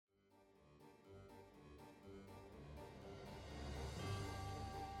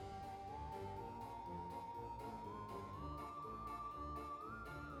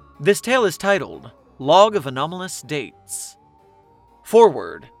This tale is titled, Log of Anomalous Dates.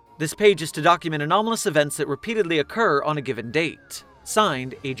 Forward. This page is to document anomalous events that repeatedly occur on a given date.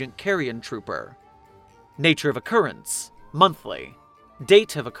 Signed, Agent Carrion Trooper. Nature of occurrence, monthly.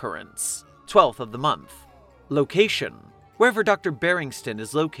 Date of occurrence, 12th of the month. Location, wherever Dr. Barringston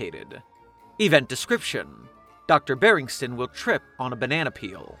is located. Event description, Dr. Barringston will trip on a banana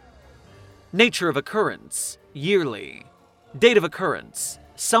peel. Nature of occurrence, yearly. Date of occurrence,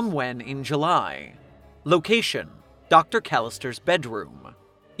 somewhen in July. Location, Dr. Callister's bedroom.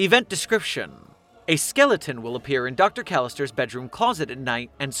 Event description, a skeleton will appear in Dr. Callister's bedroom closet at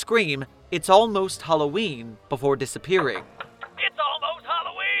night and scream, "It's almost Halloween," before disappearing. It's almost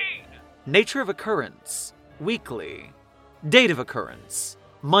Halloween! Nature of occurrence, weekly. Date of occurrence,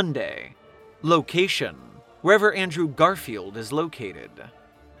 Monday. Location, wherever Andrew Garfield is located.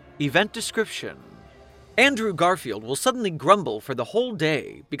 Event description, Andrew Garfield will suddenly grumble for the whole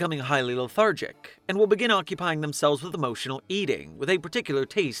day, becoming highly lethargic, and will begin occupying themselves with emotional eating, with a particular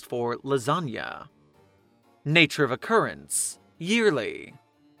taste for lasagna. Nature of occurrence, yearly.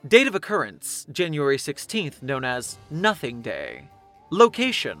 Date of occurrence, January 16th, known as Nothing Day.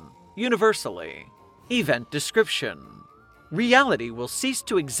 Location, universally. Event description, reality will cease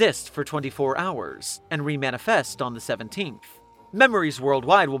to exist for 24 hours, and remanifest on the 17th. Memories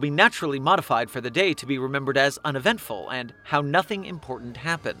worldwide will be naturally modified for the day to be remembered as uneventful and how nothing important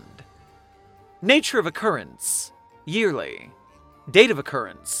happened. Nature of occurrence, yearly. Date of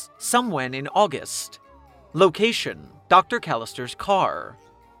occurrence, somewhen in August. Location, Dr. Callister's car.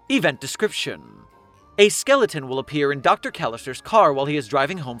 Event description, a skeleton will appear in Dr. Callister's car while he is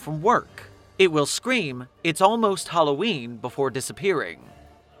driving home from work. It will scream, "It's almost Halloween," before disappearing.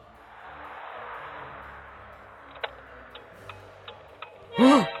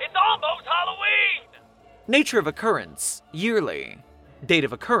 It's almost Halloween! Nature of occurrence, yearly. Date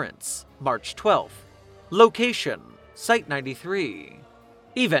of occurrence, March 12th. Location, Site 93.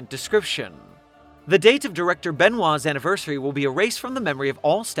 Event description, the date of Director Benoit's anniversary will be erased from the memory of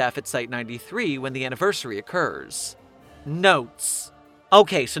all staff at Site 93 when the anniversary occurs. Notes.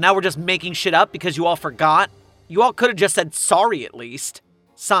 Okay, so now we're just making shit up because you all forgot? You all could have just said sorry at least.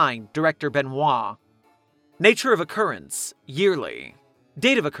 Signed, Director Benoit. Nature of occurrence, yearly.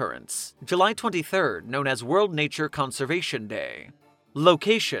 Date of occurrence, July 23rd, known as World Nature Conservation Day.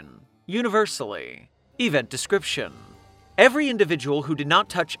 Location, universally. Event description, every individual who did not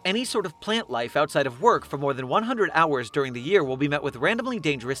touch any sort of plant life outside of work for more than 100 hours during the year will be met with randomly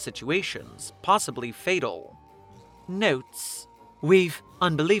dangerous situations, possibly fatal. Notes. We've,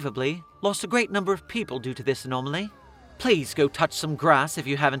 unbelievably, lost a great number of people due to this anomaly. Please go touch some grass if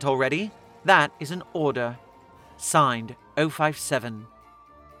you haven't already. That is an order. Signed, 057.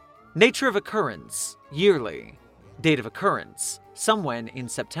 Nature of occurrence, yearly. Date of occurrence, somewhen in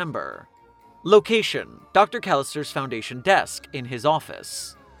September. Location, Dr. Callister's Foundation desk in his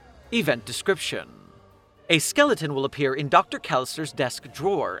office. Event description, a skeleton will appear in Dr. Callister's desk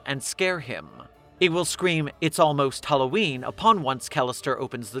drawer and scare him. It will scream, "It's almost Halloween," upon once Callister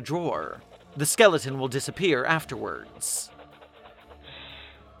opens the drawer. The skeleton will disappear afterwards.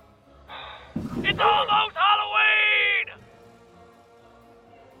 It's almost Halloween!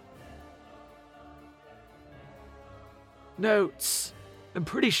 Notes. I'm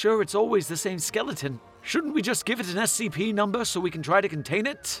pretty sure it's always the same skeleton. Shouldn't we just give it an SCP number so we can try to contain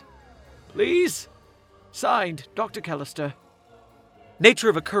it? Please? Signed, Dr. Callister. Nature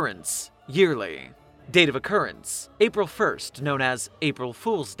of occurrence, yearly. Date of occurrence, April 1st, known as April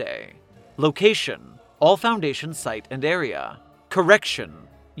Fool's Day. Location, all Foundation site and area. Correction,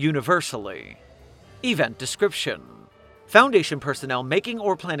 universally. Event description, Foundation personnel making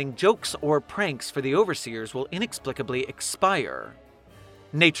or planning jokes or pranks for the overseers will inexplicably expire.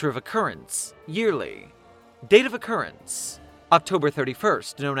 Nature of occurrence, yearly. Date of occurrence, October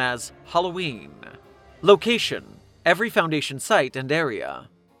 31st, known as Halloween. Location, every Foundation site and area.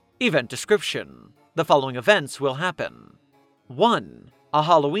 Event description, the following events will happen. 1. A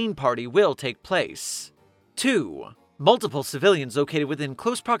Halloween party will take place. 2. Multiple civilians located within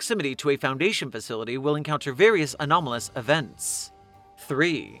close proximity to a Foundation facility will encounter various anomalous events.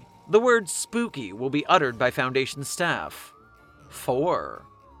 3. The word spooky will be uttered by Foundation staff. 4.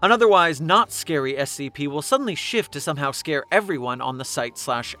 An otherwise not scary SCP will suddenly shift to somehow scare everyone on the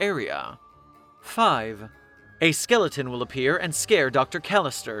site/area. 5. A skeleton will appear and scare Dr.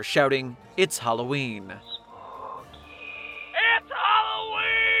 Callister, shouting, "It's Halloween." It's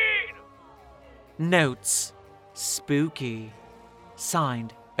Halloween! Notes. Spooky.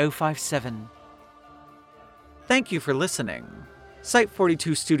 Signed, 057. Thank you for listening. Site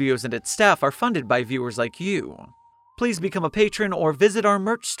 42 Studios and its staff are funded by viewers like you. Please become a patron or visit our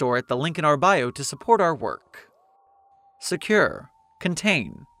merch store at the link in our bio to support our work. Secure,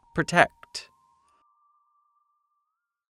 contain, protect.